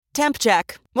Temp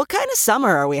check. What kind of summer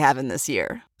are we having this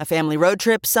year? A family road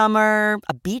trip summer?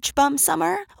 A beach bum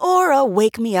summer? Or a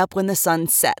wake me up when the sun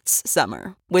sets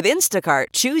summer? With Instacart,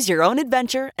 choose your own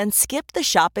adventure and skip the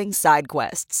shopping side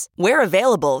quests. Where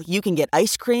available, you can get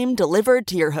ice cream delivered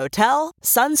to your hotel,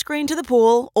 sunscreen to the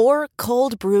pool, or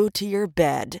cold brew to your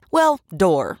bed. Well,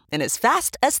 door, in as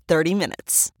fast as 30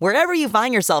 minutes. Wherever you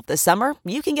find yourself this summer,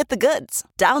 you can get the goods.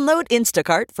 Download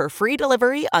Instacart for free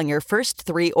delivery on your first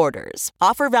 3 orders.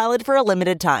 Offer valid for a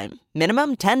limited time.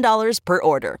 Minimum $10 per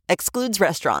order. Excludes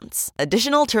restaurants.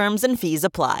 Additional terms and fees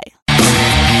apply.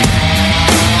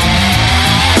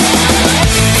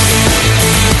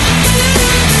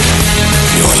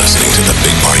 You're listening to The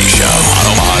Big Party Show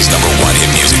on Omaha's #1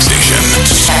 hit music station.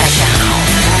 Channel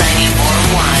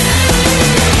 94.1.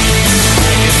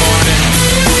 Good morning.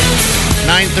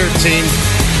 9:13.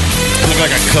 I looked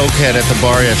like a cokehead at the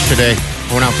bar yesterday.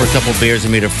 I went out for a couple beers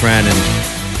and meet a friend, and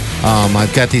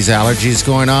I've got these allergies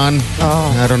going on.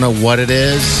 Oh. I don't know what it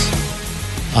is,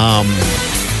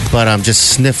 but I'm just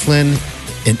sniffling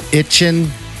and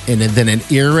itching, and then an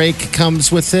earache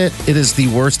comes with it. It is the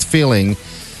worst feeling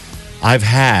I've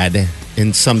had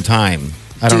in some time.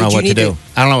 I don't know what to do.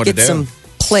 I don't know what to do. Get some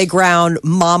playground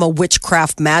mama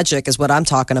witchcraft magic is what I'm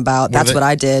talking about. That's what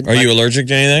I did. Are you allergic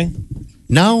to anything?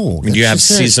 No. Do you have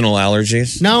seasonal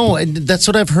allergies? No, and that's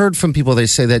what I've heard from people. They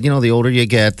say that, the older you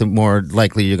get, the more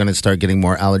likely you're going to start getting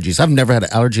more allergies. I've never had an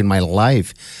allergy in my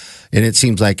life, and it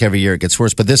seems like every year it gets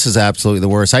worse. But this is absolutely the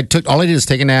worst. All I did is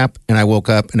take a nap, and I woke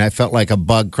up, and I felt like a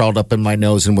bug crawled up in my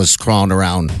nose and was crawling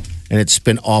around, and it's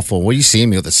been awful. Well, you see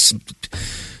me with this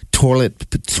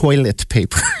toilet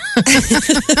paper.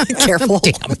 Careful.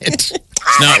 Damn it.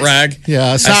 Snot rag.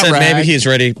 Yeah, snot rag. Maybe he's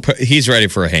ready. He's ready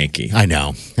for a hanky. I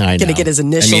know. Gonna get his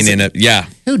initials.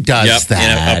 Who does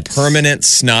that? In a permanent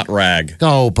snot rag.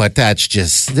 Oh, but that's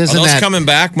just. Are those coming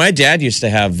back? My dad used to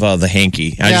have the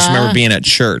hanky. I just remember being at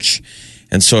church,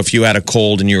 and so if you had a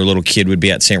cold and you were a little kid, we'd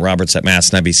be at St. Robert's at Mass,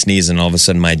 and I'd be sneezing. All of a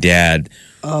sudden, my dad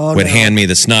would hand me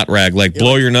the snot rag, like,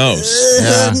 blow your nose.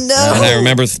 No. And I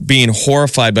remember being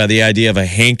horrified by the idea of a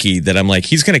hanky that I'm like,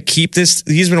 he's going to keep this.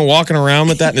 He's been walking around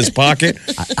with that in his pocket.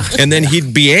 And then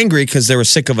he'd be angry because they were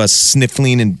sick of us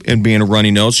sniffling and being a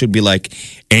runny nose. So he'd be like,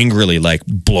 angrily, like,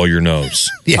 blow your nose.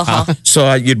 Yeah.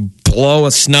 So you'd blow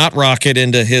a snot rocket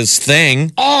into his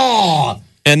thing. Oh!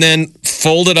 And then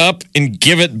fold it up and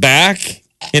give it back.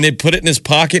 And he'd put it in his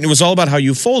pocket. And it was all about how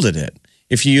you folded it.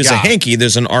 If you use a hanky,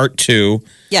 there's an art to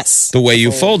the way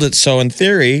you fold it. So in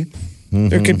theory,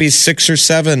 there could be 6 or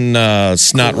 7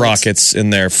 snot rockets in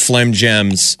there, phlegm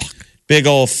gems, big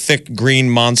old thick green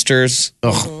monsters.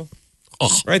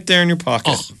 Right there in your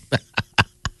pocket.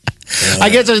 I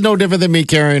guess it's no different than me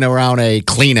carrying around a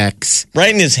Kleenex.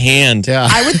 Right in his hand. Yeah.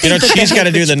 I would think she's got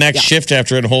to do the next shift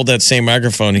after it and hold that same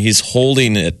microphone. He's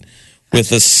holding it with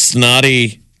a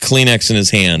snotty Kleenex in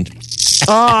his hand.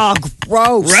 Oh,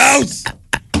 gross. Gross!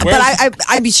 But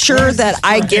I'd be sure that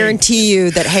I guarantee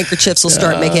you that handkerchiefs will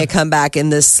start making a comeback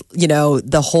in this,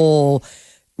 the whole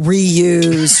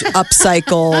reuse,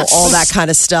 upcycle, all that kind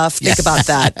of stuff. Think about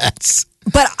that.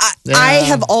 But I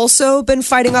have also been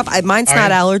fighting off, mine's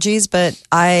not allergies, but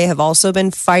I have also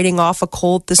been fighting off a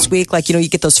cold this week. Like, you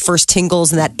get those first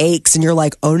tingles and that aches and you're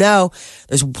like, oh no,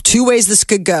 there's 2 ways this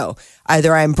could go.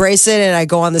 Either I embrace it and I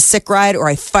go on the sick ride, or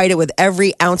I fight it with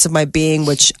every ounce of my being,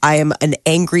 which I am an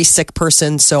angry, sick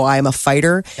person, so I am a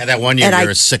fighter. Yeah, that one year you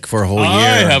were sick for a whole year.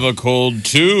 I have a cold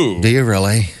too. Do you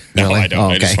really? No, I don't. Oh,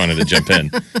 okay. I just wanted to jump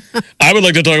in. I would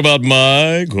like to talk about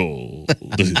my cold.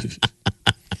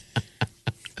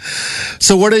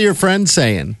 So what are your friends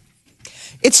saying?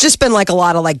 It's just been like a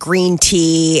lot of like green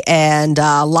tea and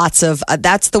lots of,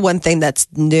 that's the one thing that's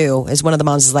new is one of the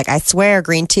moms is like, I swear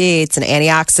green tea, it's an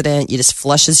antioxidant. You just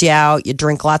flushes you out. You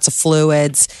drink lots of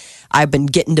fluids. I've been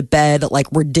getting to bed like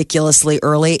ridiculously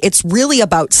early. It's really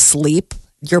about sleep.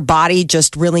 Your body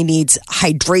just really needs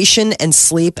hydration and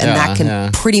sleep. And that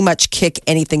can pretty much kick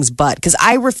anything's butt. Because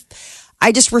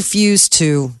I just refuse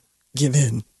to give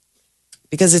in.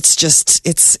 Because it's just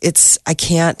I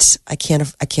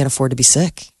can't afford to be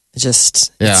sick. It's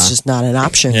just not an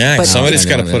option. Yeah, but somebody's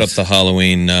got to put up the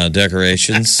Halloween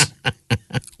decorations.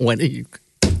 When are you?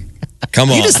 Come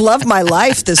on. You just love my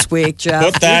life this week, Jeff.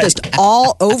 Put that- You're just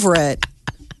all over it.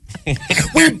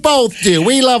 We both do.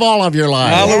 We love all of your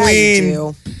lives. Halloween Yeah, you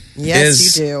do. Yes,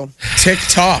 is you do.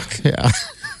 TikTok. Yeah.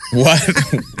 What?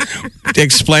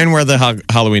 Explain where the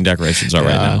Halloween decorations are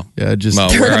right now. Yeah, just Mo,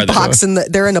 They're where in are a they? box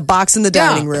they're in a box in the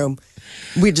dining room.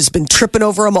 We've just been tripping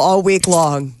over them all week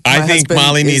long. I My think husband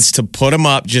Molly is- needs to put them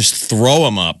up, just throw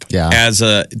them up Yeah.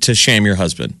 to shame your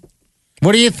husband.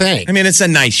 What do you think? I mean, it's a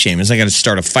nice shame. It's not going to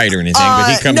start a fight or anything,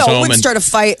 but he comes no, home it would and start a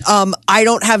fight. I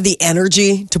don't have the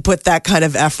energy to put that kind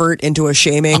of effort into a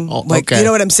shaming. Okay. You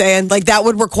know what I'm saying? Like that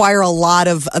would require a lot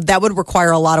of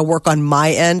work on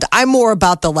my end. I'm more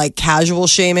about the like casual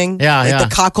shaming, the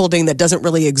cuckolding that doesn't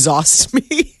really exhaust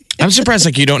me. I'm surprised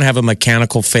like you don't have a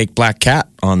mechanical fake black cat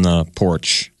on the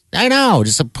porch. I know,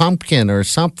 just a pumpkin or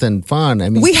something fun. I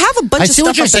mean, we have a bunch of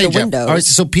stuff up in the windows. All right,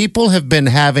 so people have been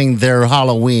having their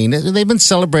Halloween. They've been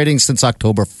celebrating since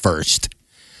October 1st.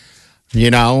 You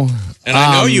know? And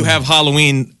I know you have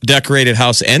Halloween decorated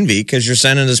house envy because you're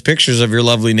sending us pictures of your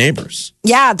lovely neighbors.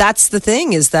 Yeah, that's the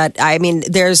thing is that, I mean,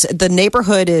 the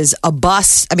neighborhood is a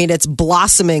bust. I mean, it's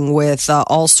blossoming with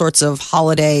all sorts of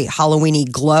Halloween-y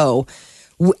glow.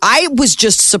 I was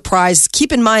just surprised.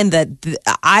 Keep in mind that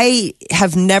I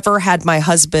have never had my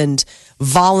husband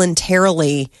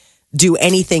voluntarily do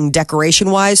anything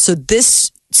decoration-wise. So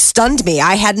this stunned me.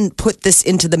 I hadn't put this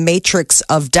into the matrix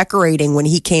of decorating when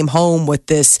he came home with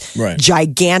this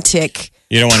gigantic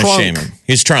You don't want trunk. to shame him.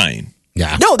 He's trying.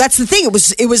 Yeah. No, that's the thing. It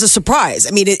was a surprise.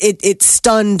 I mean, it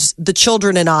stunned the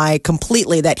children and I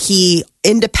completely that he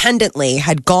independently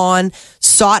had gone,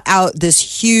 sought out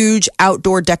this huge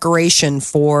outdoor decoration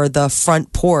for the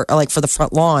front porch, or like for the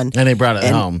front lawn. And he brought it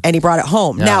home. And he brought it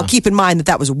home. Yeah. Now, keep in mind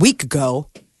that was a week ago.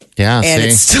 Yeah, And see?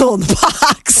 it's still in the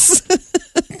box.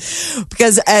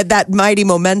 Because that mighty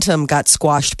momentum got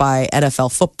squashed by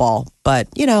NFL football. But,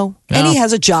 you know, and he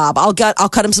has a job. I'll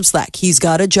cut him some slack. He's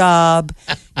got a job.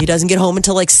 He doesn't get home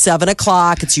until like 7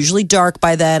 o'clock. It's usually dark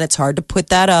by then. It's hard to put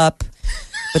that up.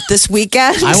 But this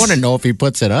weekend, I want to know if he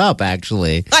puts it up,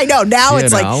 actually. I know. Now You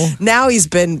it's know? like, now he's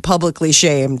been publicly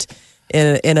shamed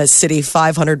in a city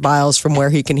 500 miles from where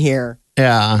he can hear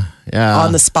Yeah.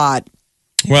 on the spot.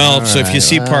 Well, so if you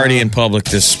see party in public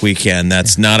this weekend,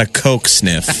 that's not a Coke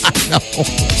sniff.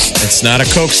 It's not a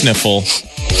Coke sniffle.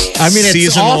 I mean, it's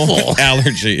seasonal awful.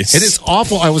 allergies. It is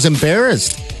awful. I was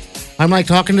embarrassed. I'm like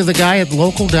talking to the guy at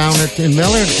local down in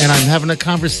Millard, and I'm having a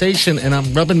conversation, and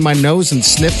I'm rubbing my nose and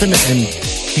sniffing, and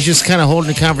he's just kind of holding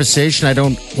a conversation. I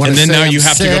don't want to. And then say now I'm you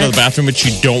have to go to the bathroom, but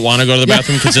you don't want to go to the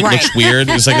bathroom because it looks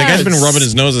weird. It's like the guy's been rubbing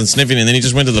his nose and sniffing, and then he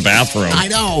just went to the bathroom. I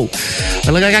know.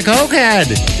 I look like a cokehead.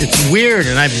 It's weird,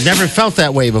 and I've never felt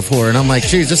that way before. And I'm like,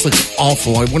 geez, this looks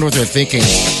awful. I wonder what they're thinking.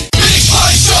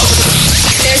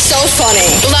 They're so funny.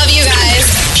 Love you guys.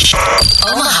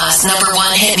 Omaha's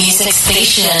 #1 hit music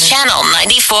station. Channel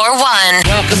 94.1.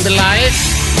 Welcome to life.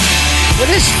 It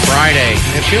is Friday.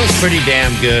 It feels pretty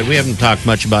damn good. We haven't talked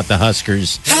much about the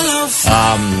Huskers.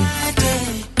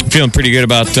 Feeling pretty good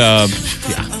about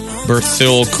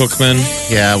Berthil Cookman.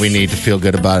 Yeah, we need to feel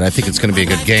good about it. I think it's going to be a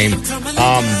good game.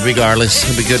 Regardless,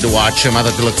 it'll be good to watch them. I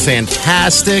thought they looked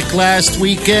fantastic last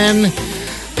weekend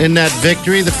in that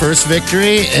victory, the first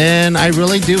victory, and I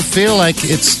really do feel like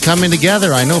it's coming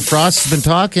together. I know Frost has been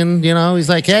talking, you know, he's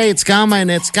like, hey, it's coming,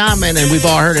 and we've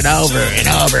all heard it over and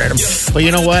over. But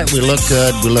you know what? We look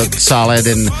good, we look solid,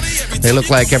 and they look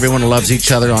like everyone loves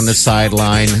each other on the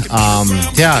sideline.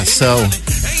 So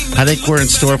I think we're in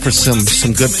store for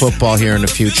some good football here in the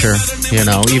future. You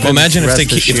know, even Well, imagine the if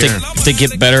rest of this year. they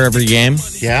get better every game.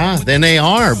 Yeah, then they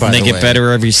are. By And they the get way.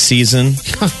 better every season.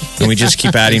 And we just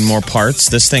keep adding more parts.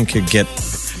 This thing could get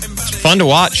fun to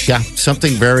watch. Yeah,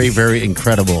 something very, very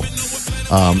incredible.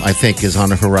 I think is on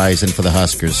the horizon for the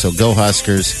Huskers. So go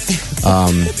Huskers.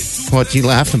 What are you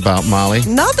laughing about, Molly?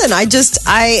 Nothing.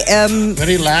 What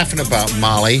are you laughing about,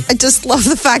 Molly? I just love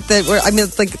the fact that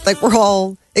it's like we're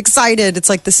all excited. It's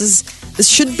like this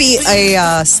should be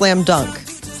a slam dunk.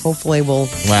 Hopefully we'll.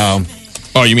 Wow.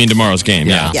 Oh, you mean tomorrow's game?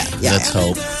 Yeah. Yeah. Let's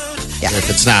hope. Yeah. If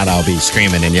it's not, I'll be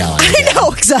screaming and yelling. I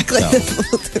know exactly.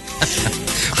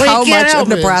 How you can't much of help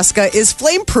it. Nebraska is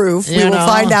flame proof? We You will know.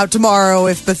 find out tomorrow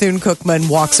if Bethune-Cookman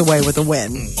walks away with a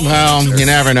win. Well, you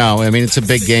never know. I mean, it's a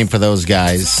big game for those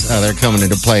guys. They're coming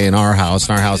into play in our house,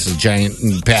 and our house is giant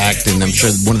and packed, and I'm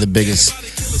sure one of the biggest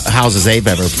houses they've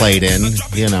ever played in.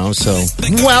 You know, so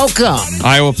welcome.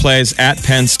 Iowa plays at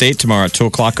Penn State tomorrow at 2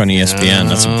 o'clock on ESPN.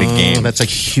 That's a big game. That's a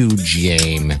huge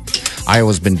game.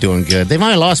 Iowa's been doing good. They've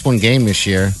only lost one game this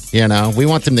year. You know, we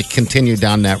want them to continue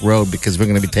down that road because we're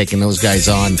going to be taking those guys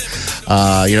on.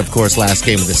 Of course, last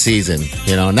game of the season.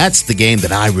 You know, and that's the game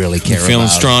that I really care about. Feeling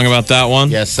strong about that one?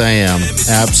 Yes, I am.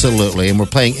 Absolutely. And we're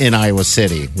playing in Iowa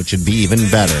City, which would be even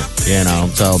better. You know,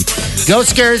 so go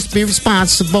Scares, be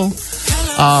responsible.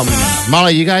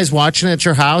 Molly, you guys watching at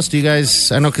your house? Do you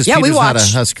guys? I know because Peter's not a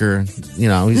Husker. You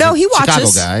know, he's No, a he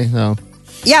watches. Chicago guy. So.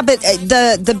 Yeah, but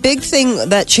the big thing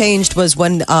that changed was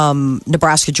when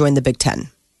Nebraska joined the Big Ten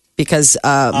because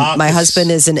my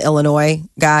husband is an Illinois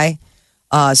guy.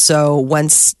 So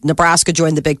once Nebraska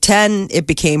joined the Big Ten, it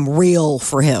became real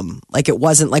for him. Like it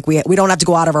wasn't like we don't have to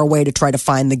go out of our way to try to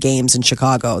find the games in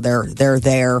Chicago. They're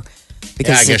there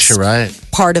because I guess you're right.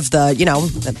 Part of the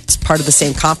it's part of the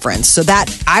same conference. So that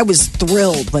I was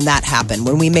thrilled when that happened.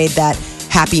 When we made that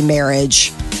happy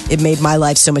marriage, it made my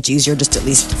life so much easier. Just at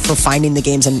least for finding the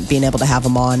games and being able to have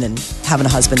them on and having a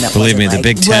husband that believe me, wasn't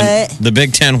the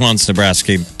Big Ten wants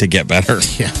Nebraska to get better.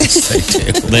 Yes, they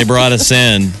do. They brought us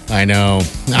in. I know.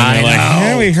 I know. Like,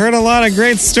 hey, we heard a lot of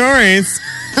great stories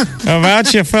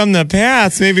about you from the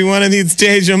past. Maybe one of these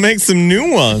days you'll make some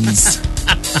new ones.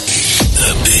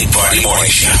 The Big Party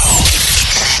Morning Show.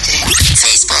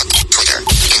 Facebook, Twitter,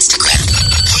 Instagram.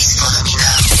 Please follow me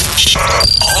now.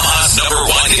 Omaha's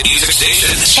 #1 hit music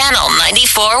station. Channel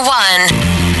 94.1.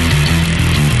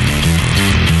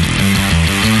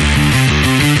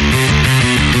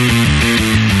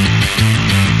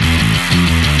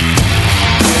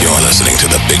 You're listening to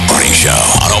The Big Party Show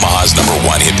on Omaha's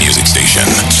 #1 hit music station.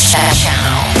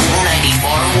 Channel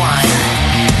 94.1.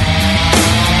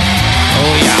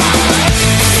 Oh, yeah.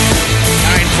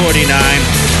 9:49.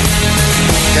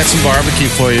 Got some barbecue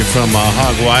for you from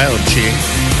Hog Wild, Chief.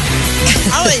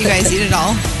 I'll let you guys eat it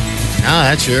all. Oh,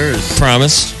 that's yours.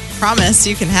 Promise. Promise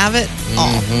you can have it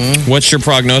all. What's your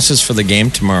prognosis for the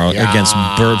game tomorrow against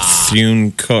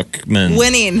Bethune-Cookman?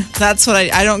 Winning. That's what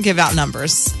I don't give out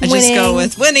numbers. I just go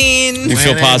with winning. You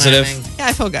feel positive? Yeah,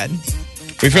 I feel good.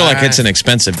 We feel like it's an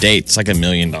expensive date. It's like $1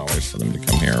 million for them to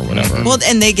come here or whatever. Well,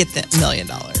 and they get the $1 million.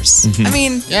 I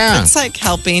mean, it's like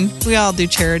helping. We all do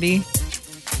charity.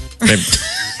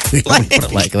 We don't put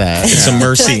it like that. It's a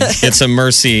mercy. It's a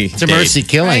mercy. It's a mercy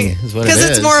killing. Is what it is. Because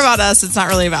it's more about us. It's not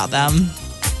really about them.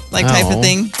 Like type of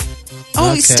thing.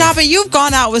 Oh, stop it. You've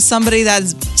gone out with somebody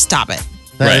that's... Stop it.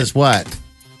 That is what?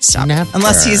 Stop Never. it.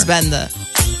 Unless he's been the...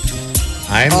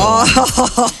 I'm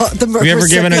the Have you ever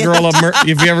given a girl have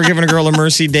you ever given a girl a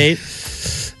mercy date?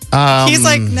 He's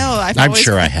like, no. I'm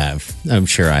sure I have. I'm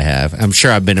sure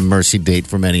I've been a mercy date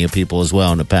for many of people as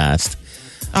well in the past.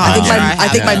 I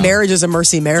think my marriage is a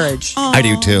mercy marriage. I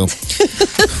do too.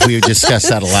 We discuss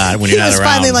that a lot when you're not He was around.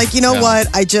 finally like, you know what?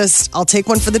 I'll take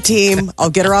one for the team. I'll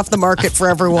get her off the market for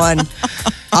everyone.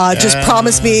 Just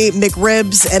promise me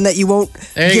McRibs and that you won't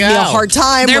give me a hard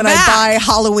time when I buy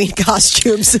Halloween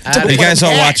costumes. Are you guys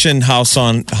all watching House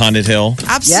on Haunted Hill?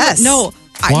 Absolutely. Yes. No.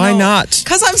 Why not?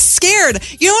 Because I'm scared.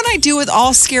 You know what I do with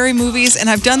all scary movies? And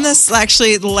I've done this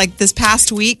actually like this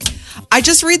past week. I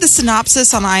just read the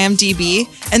synopsis on IMDb,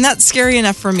 and that's scary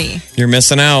enough for me. You're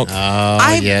missing out.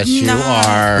 Oh, yes, you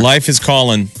are. Life is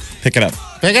calling. Pick it up.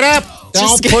 Pick it up.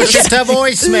 Don't push it to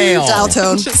voicemail. Dial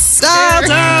tone. Dial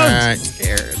tone. All right.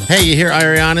 Hey, you hear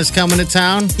Ariana's coming to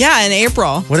town? Yeah, in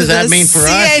April. What does that mean for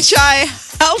us? CHI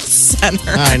Health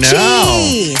Center. I know.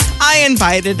 Gee. I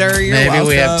invited her. You're Maybe welcome.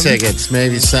 we have tickets.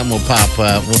 Maybe something will pop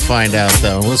up. We'll find out,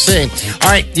 though. We'll see. All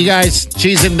right, you guys.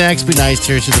 She's in next. Be nice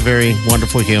to her. She's a very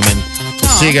wonderful human.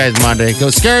 We'll see you guys Monday. Go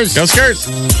Skurs. Go Skurs.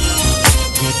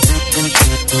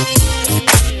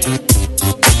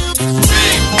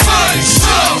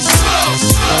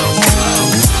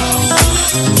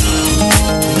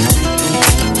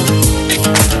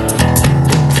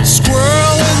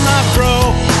 Squirrel in my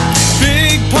fro.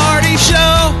 Big party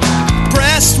show.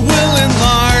 Breast will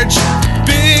enlarge.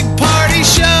 Big party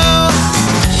show.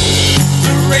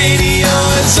 The radio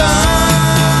is on.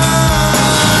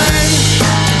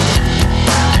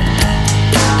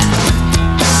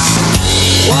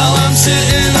 While I'm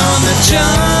sitting on the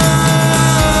john.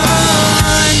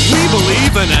 We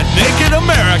believe in a naked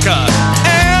America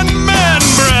and man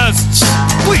breasts.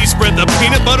 Please spread the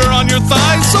peanut butter on your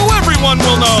thighs so everyone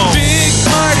will know. Big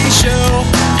party show.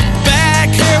 Back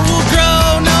hair will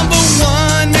grow.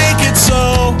 #1, make it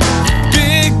so.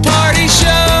 Big party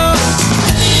show.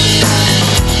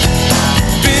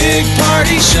 Big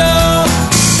party show.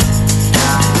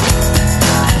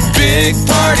 Big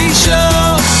party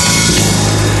show.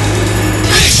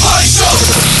 Big Party Show.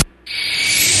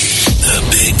 The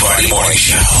Big Party Morning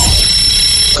Show.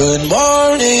 Good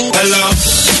morning. Hello.